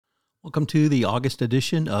Welcome to the August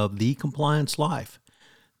edition of The Compliance Life.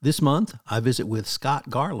 This month, I visit with Scott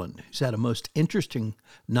Garland, who's had a most interesting,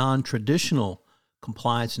 non-traditional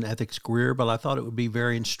compliance and ethics career, but I thought it would be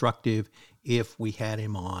very instructive if we had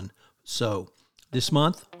him on. So, this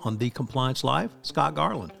month on The Compliance Life, Scott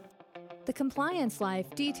Garland. The Compliance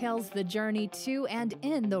Life details the journey to and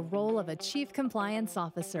in the role of a Chief Compliance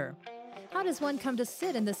Officer. How does one come to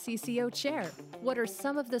sit in the CCO chair? What are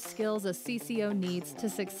some of the skills a CCO needs to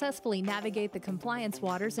successfully navigate the compliance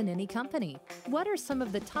waters in any company? What are some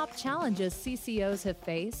of the top challenges CCOs have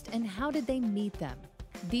faced, and how did they meet them?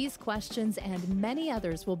 These questions and many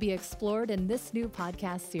others will be explored in this new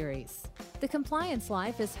podcast series. The Compliance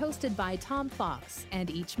Life is hosted by Tom Fox, and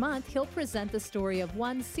each month he'll present the story of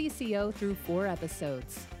one CCO through 4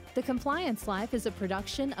 episodes. The Compliance Life is a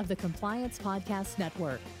production of the Compliance Podcast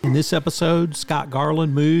Network. In this episode, Scott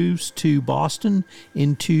Garland moves to Boston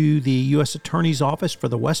into the U.S. Attorney's Office for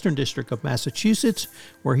the Western District of Massachusetts,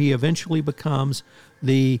 where he eventually becomes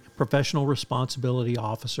the Professional Responsibility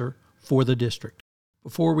Officer for the district.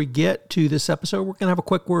 Before we get to this episode, we're going to have a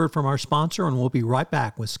quick word from our sponsor, and we'll be right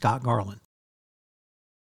back with Scott Garland.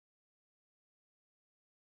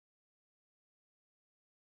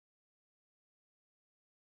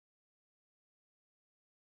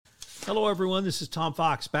 Hello, everyone. This is Tom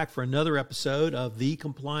Fox back for another episode of The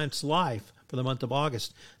Compliance Life for the month of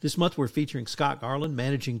August. This month, we're featuring Scott Garland,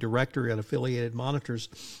 Managing Director at Affiliated Monitors.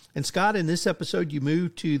 And Scott, in this episode, you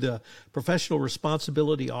moved to the Professional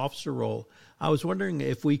Responsibility Officer role. I was wondering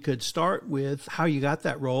if we could start with how you got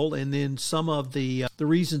that role and then some of the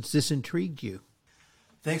reasons this intrigued you.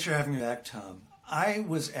 Thanks for having me back, Tom. I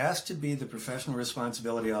was asked to be the Professional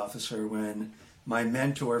Responsibility Officer when my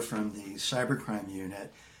mentor from the Cybercrime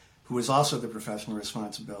Unit, who was also the Professional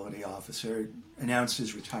Responsibility Officer, announced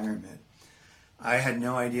his retirement. I had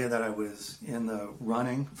no idea that I was in the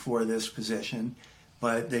running for this position,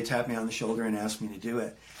 but they tapped me on the shoulder and asked me to do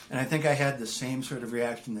it. And I think I had the same sort of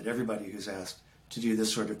reaction that everybody who's asked to do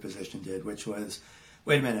this sort of position did, which was,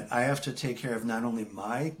 wait a minute, I have to take care of not only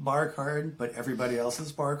my bar card, but everybody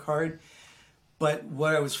else's bar card. But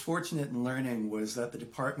what I was fortunate in learning was that the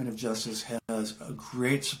Department of Justice has a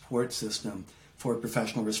great support system for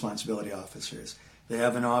professional responsibility officers. They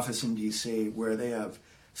have an office in D.C. where they have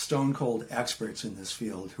stone cold experts in this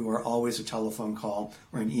field who are always a telephone call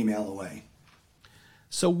or an email away.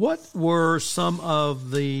 So what were some of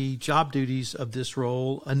the job duties of this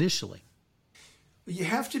role initially? You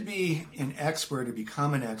have to be an expert or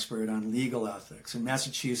become an expert on legal ethics. In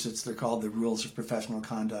Massachusetts, they're called the rules of professional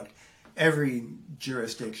conduct. Every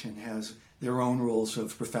jurisdiction has their own rules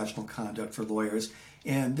of professional conduct for lawyers,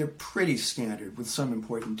 and they're pretty standard with some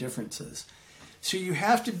important differences. So you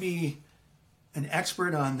have to be an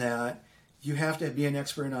expert on that. You have to be an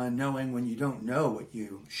expert on knowing when you don't know what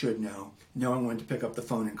you should know, knowing when to pick up the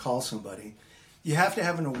phone and call somebody. You have to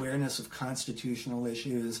have an awareness of constitutional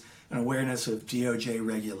issues, an awareness of DOJ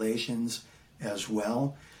regulations as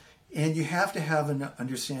well. And you have to have an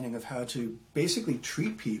understanding of how to basically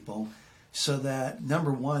treat people so that,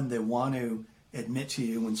 number one, they want to admit to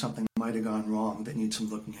you when something might have gone wrong that needs some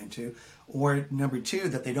looking into, or number two,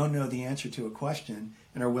 that they don't know the answer to a question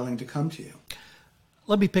and are willing to come to you.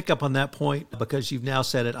 Let me pick up on that point because you've now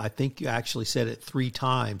said it. I think you actually said it 3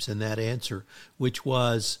 times in that answer, which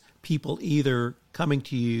was people either coming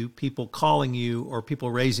to you, people calling you, or people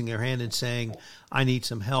raising their hand and saying, I need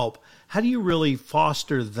some help. How do you really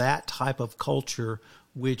foster that type of culture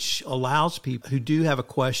which allows people who do have a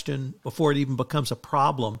question before it even becomes a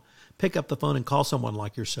problem, pick up the phone and call someone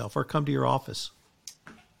like yourself or come to your office?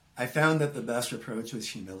 I found that the best approach was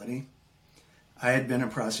humility. I had been a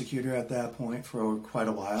prosecutor at that point for quite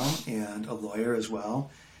a while and a lawyer as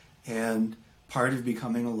well. And part of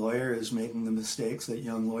becoming a lawyer is making the mistakes that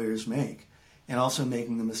young lawyers make and also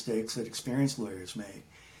making the mistakes that experienced lawyers make.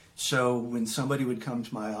 So when somebody would come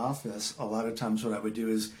to my office, a lot of times what I would do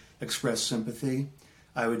is express sympathy.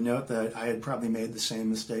 I would note that I had probably made the same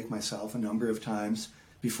mistake myself a number of times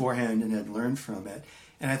beforehand and had learned from it.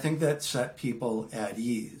 And I think that set people at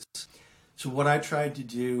ease. So what I tried to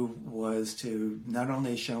do was to not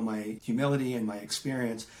only show my humility and my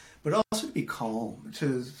experience, but also to be calm,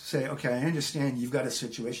 to say, okay, I understand you've got a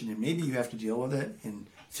situation and maybe you have to deal with it in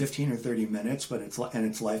 15 or 30 minutes, but it's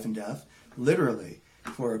life and death, literally,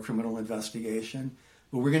 for a criminal investigation.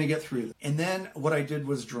 But we're going to get through it. And then what I did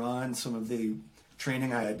was draw on some of the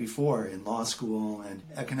training I had before in law school and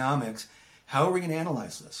economics. How are we going to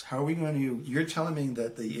analyze this? How are we going to, you're telling me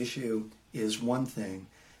that the issue is one thing.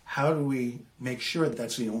 How do we make sure that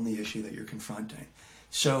that's the only issue that you're confronting?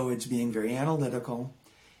 So it's being very analytical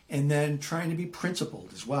and then trying to be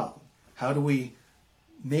principled as well. How do we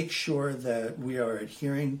make sure that we are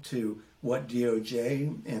adhering to what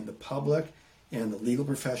DOJ and the public and the legal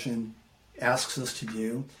profession asks us to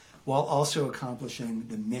do, while also accomplishing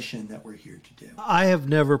the mission that we're here to do. I have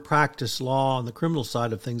never practiced law on the criminal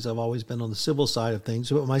side of things. I've always been on the civil side of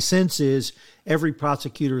things. But my sense is every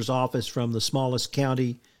prosecutor's office, from the smallest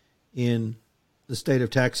county in the state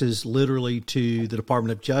of Texas, literally to the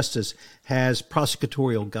Department of Justice, has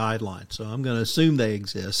prosecutorial guidelines. So I'm going to assume they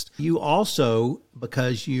exist. You also,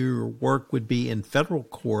 because your work would be in federal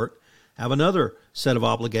court, have another set of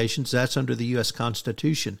obligations. That's under the U.S.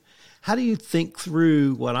 Constitution. How do you think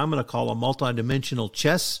through what I'm going to call a multidimensional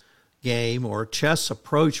chess game or chess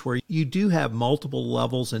approach, where you do have multiple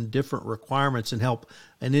levels and different requirements, and help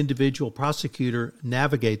an individual prosecutor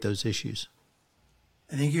navigate those issues?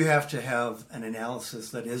 I think you have to have an analysis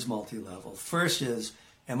that is multi-level. First is,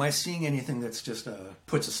 am I seeing anything that's just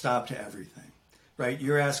puts a stop to everything, right?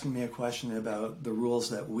 You're asking me a question about the rules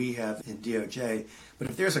that we have in DOJ, but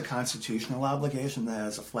if there's a constitutional obligation that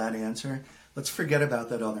has a flat answer, let's forget about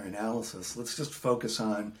that other analysis. Let's just focus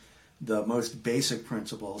on the most basic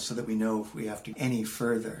principles so that we know if we have to go any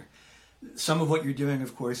further. Some of what you're doing,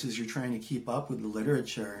 of course, is you're trying to keep up with the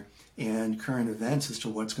literature and current events as to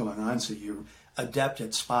what's going on, so you're adept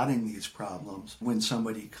at spotting these problems when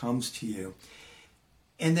somebody comes to you.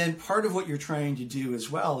 And then part of what you're trying to do as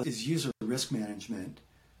well is use a risk management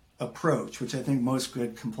approach, which I think most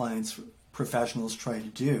good compliance professionals try to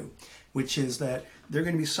do, which is that there are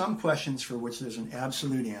going to be some questions for which there's an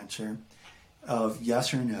absolute answer of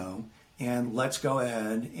yes or no, and let's go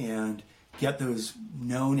ahead and get those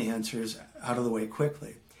known answers out of the way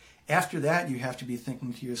quickly. After that, you have to be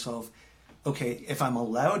thinking to yourself, okay, if I'm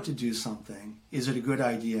allowed to do something, is it a good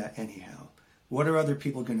idea anyhow? What are other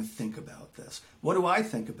people going to think about this? What do I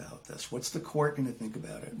think about this? What's the court going to think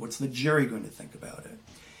about it? What's the jury going to think about it?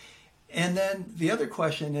 And then the other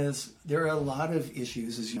question is, there are a lot of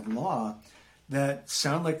issues, as in law, that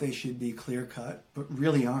sound like they should be clear-cut, but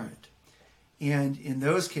really aren't. And in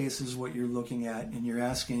those cases, what you're looking at, and you're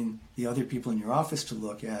asking the other people in your office to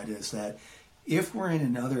look at, is that if we're in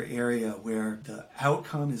another area where the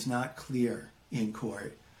outcome is not clear in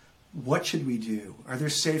court, what should we do? Are there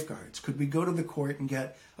safeguards? Could we go to the court and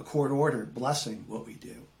get a court order blessing what we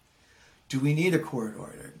do? Do we need a court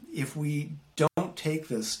order? If we don't take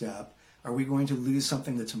this step, are we going to lose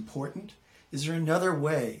something that's important? Is there another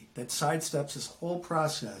way that sidesteps this whole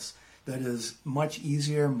process that is much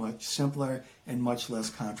easier, much simpler, and much less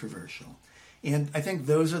controversial? And I think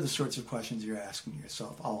those are the sorts of questions you're asking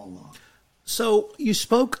yourself all along. So you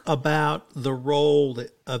spoke about the role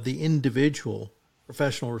of the individual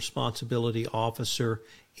professional responsibility officer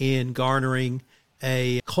in garnering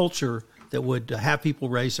a culture that would have people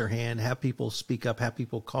raise their hand, have people speak up, have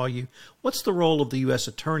people call you. What's the role of the U.S.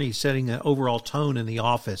 attorney setting an overall tone in the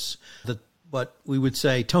office, what we would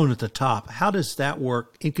say tone at the top? How does that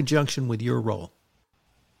work in conjunction with your role?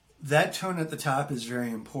 That tone at the top is very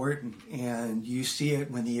important, and you see it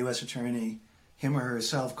when the U.S. attorney, him or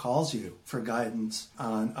herself, calls you for guidance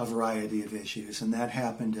on a variety of issues, and that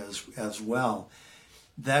happened as well.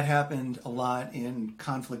 That happened a lot in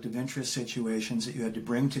conflict of interest situations that you had to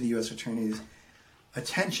bring to the U.S. attorney's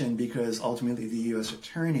attention, because ultimately the U.S.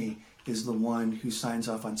 attorney is the one who signs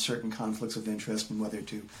off on certain conflicts of interest and whether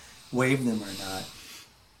to waive them or not.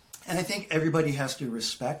 And I think everybody has to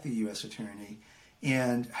respect the U.S. attorney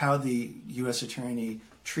and how the U.S. attorney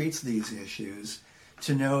treats these issues,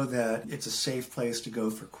 to know that it's a safe place to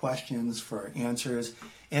go for questions, for answers,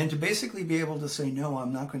 and to basically be able to say, no,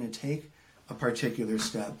 I'm not going to take a particular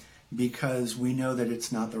step because we know that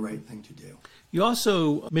it's not the right thing to do. You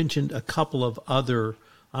also mentioned a couple of other,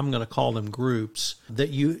 I'm going to call them groups, that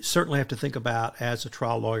you certainly have to think about as a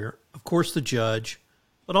trial lawyer. Of course, the judge,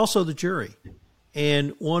 but also the jury.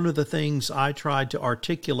 And one of the things I tried to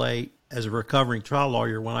articulate as a recovering trial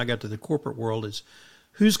lawyer when I got to the corporate world is,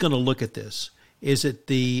 who's going to look at this? Is it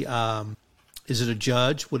is it a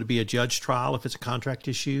judge? Would it be a judge trial if it's a contract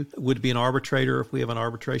issue? Would it be an arbitrator if we have an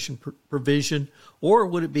arbitration provision? Or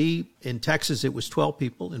would it be, in Texas, it was 12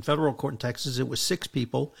 people. In federal court in Texas, it was 6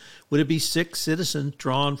 people. Would it be 6 citizens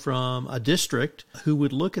drawn from a district who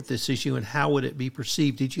would look at this issue, and how would it be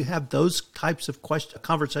perceived? Did you have those types of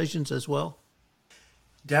conversations as well?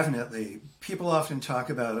 Definitely. People often talk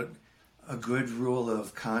about a good rule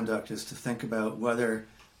of conduct is to think about whether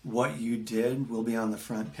what you did will be on the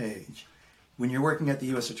front page. When you're working at the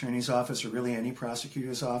U.S. Attorney's Office, or really any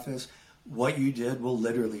prosecutor's office, what you did will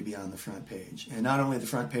literally be on the front page. And not only the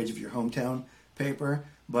front page of your hometown paper,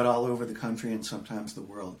 but all over the country and sometimes the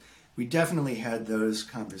world. We definitely had those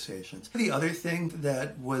conversations. The other thing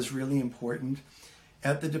that was really important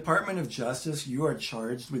At the Department of Justice, you are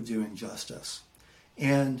charged with doing justice.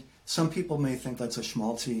 And some people may think that's a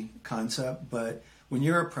schmaltzy concept, but when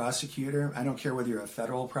you're a prosecutor, I don't care whether you're a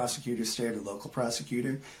federal prosecutor, state, or local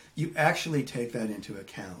prosecutor, you actually take that into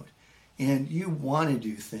account. And you want to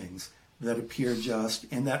do things that appear just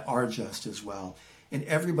and that are just as well. And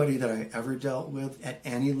everybody that I ever dealt with at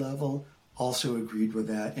any level also agreed with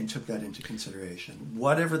that and took that into consideration,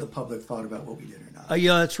 whatever the public thought about what we did or not.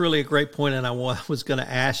 Yeah, that's really a great point, and I was going to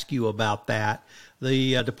ask you about that.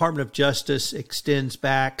 The Department of Justice extends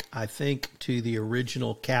back, I think, to the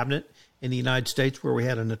original cabinet in the United States, where we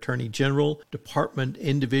had an attorney general, department,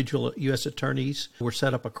 individual U.S. attorneys were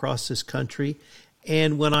set up across this country.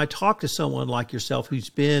 And when I talk to someone like yourself who's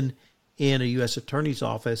been in a U.S. attorney's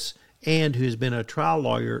office and who's been a trial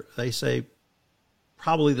lawyer, they say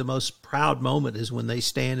probably the most proud moment is when they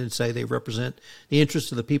stand and say they represent the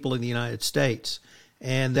interests of the people in the United States.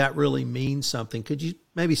 And that really means something. Could you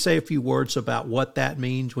maybe say a few words about what that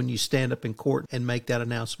means when you stand up in court and make that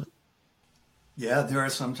announcement? Yeah, there are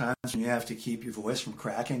some times when you have to keep your voice from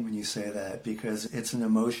cracking when you say that because it's an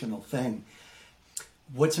emotional thing.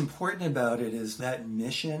 What's important about it is that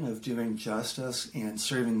mission of doing justice and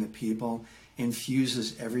serving the people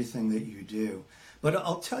infuses everything that you do. But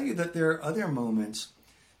I'll tell you that there are other moments,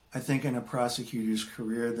 I think, in a prosecutor's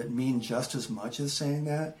career that mean just as much as saying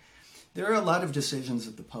that. There are a lot of decisions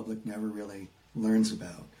that the public never really learns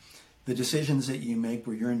about. The decisions that you make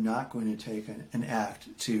where you're not going to take an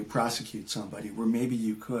act to prosecute somebody, where maybe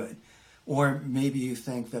you could, or maybe you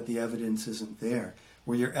think that the evidence isn't there,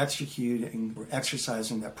 where you're executing or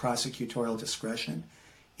exercising that prosecutorial discretion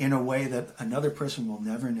in a way that another person will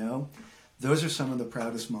never know. Those are some of the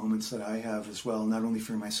proudest moments that I have as well, not only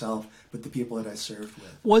for myself, but the people that I served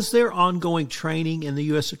with. Was there ongoing training in the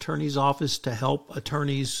U.S. Attorney's Office to help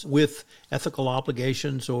attorneys with ethical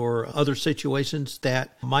obligations or other situations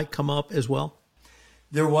that might come up as well?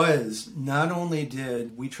 There was. Not only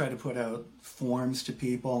did we try to put out forms to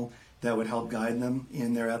people that would help guide them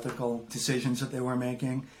in their ethical decisions that they were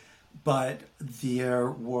making, but there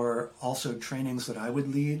were also trainings that I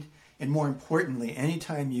would lead. And more importantly,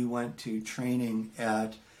 anytime you went to training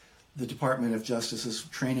at the Department of Justice's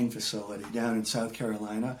training facility down in South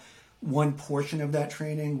Carolina, one portion of that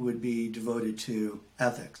training would be devoted to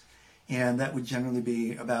ethics. And that would generally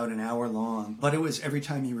be about an hour long. But it was every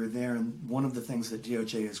time you were there, and one of the things that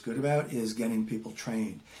DOJ is good about is getting people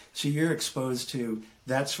trained. So you're exposed to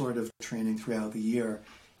that sort of training throughout the year.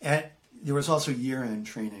 There was also year-end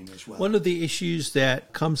training as well. One of the issues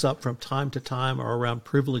that comes up from time to time are around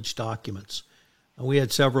privileged documents. We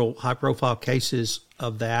had several high-profile cases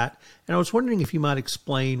of that, and I was wondering if you might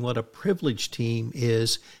explain what a privilege team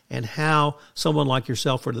is and how someone like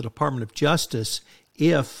yourself or the Department of Justice,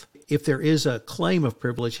 if there is a claim of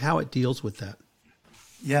privilege, how it deals with that.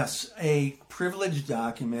 Yes, a privileged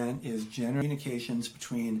document is general communications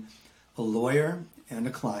between a lawyer and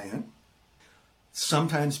a client,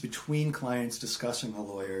 sometimes between clients discussing a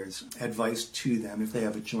lawyer's advice to them if they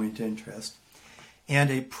have a joint interest. And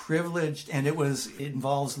a privileged, and it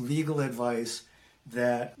involves legal advice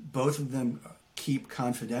that both of them keep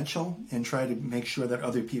confidential and try to make sure that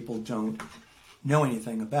other people don't know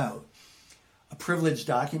anything about. A privileged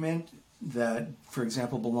document that, for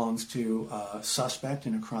example, belongs to a suspect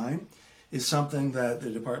in a crime is something that the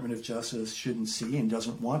Department of Justice shouldn't see and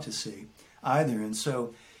doesn't want to see either. And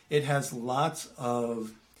so it has lots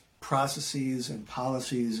of processes and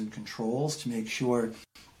policies and controls to make sure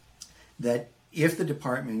that if the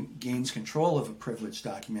department gains control of a privileged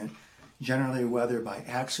document, generally whether by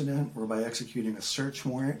accident or by executing a search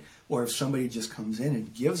warrant, or if somebody just comes in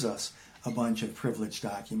and gives us a bunch of privileged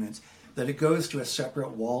documents, that it goes to a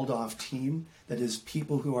separate walled-off team that is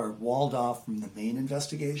people who are walled off from the main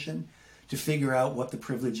investigation to figure out what the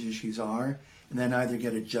privilege issues are, and then either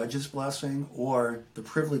get a judge's blessing or the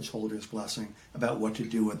privilege holder's blessing about what to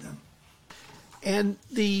do with them. And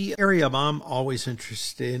the area I'm always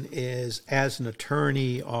interested in is, as an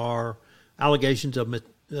attorney, are allegations of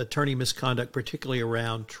attorney misconduct, particularly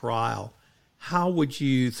around trial. How would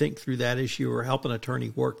you think through that issue or help an attorney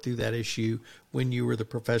work through that issue when you were the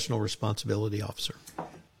professional responsibility officer?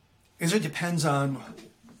 It depends on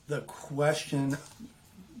the question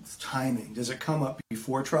timing. Does it come up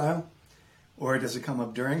before trial? Or does it come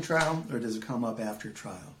up during trial, or does it come up after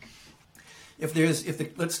trial?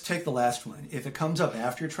 Let's take the last one. If it comes up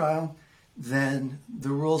after trial, then the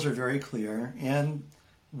rules are very clear, and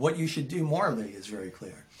what you should do morally is very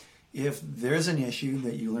clear. If there's an issue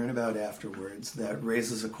that you learn about afterwards that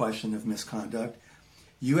raises a question of misconduct,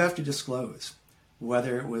 you have to disclose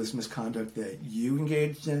whether it was misconduct that you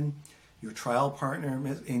engaged in, your trial partner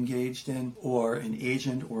engaged in, or an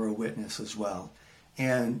agent or a witness as well.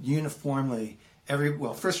 And uniformly,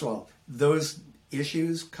 first of all, those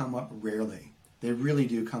issues come up rarely. They really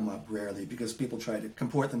do come up rarely because people try to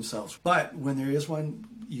comport themselves. But when there is one,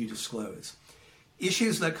 you disclose.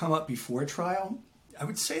 Issues that come up before trial, I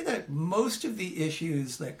would say that most of the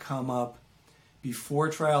issues that come up before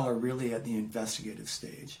trial are really at the investigative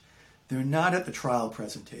stage. They're not at the trial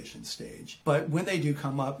presentation stage. But when they do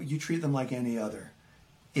come up, you treat them like any other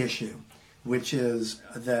issue, which is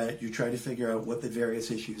that you try to figure out what the various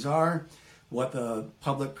issues are, what the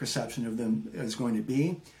public perception of them is going to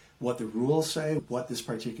be, what the rules say, what this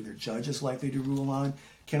particular judge is likely to rule on.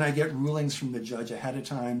 Can I get rulings from the judge ahead of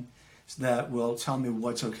time that will tell me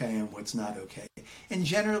what's okay and what's not okay? And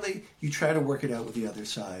generally, you try to work it out with the other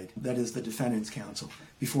side, that is the defendant's counsel,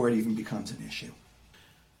 before it even becomes an issue.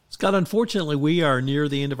 Scott, unfortunately, we are near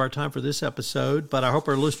the end of our time for this episode, but I hope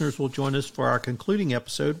our listeners will join us for our concluding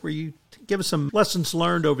episode where you give us some lessons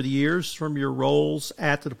learned over the years from your roles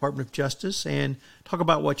at the Department of Justice and talk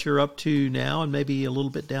about what you're up to now and maybe a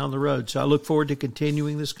little bit down the road. So I look forward to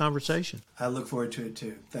continuing this conversation. I look forward to it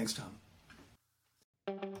too. Thanks, Tom.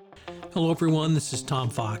 Hello, everyone. This is Tom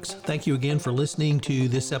Fox. Thank you again for listening to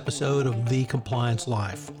this episode of The Compliance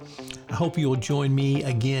Life. I hope you'll join me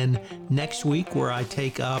again next week where I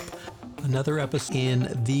take up another episode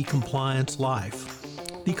in The Compliance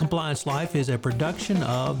Life. The Compliance Life is a production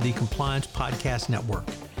of the Compliance Podcast Network.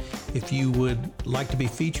 If you would like to be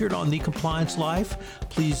featured on The Compliance Life,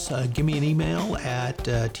 please give me an email at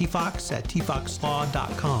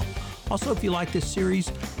tfox@tfoxlaw.com. Also, if you like this series,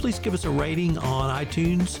 please give us a rating on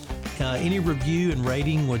iTunes. Any review and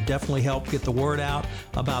rating would definitely help get the word out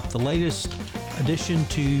about the latest addition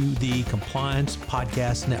to the Compliance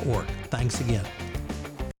Podcast Network. Thanks again.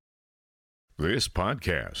 This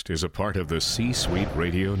podcast is a part of the C-Suite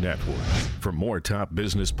Radio Network. For more top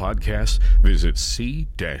business podcasts, visit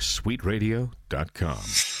c-suiteradio.com.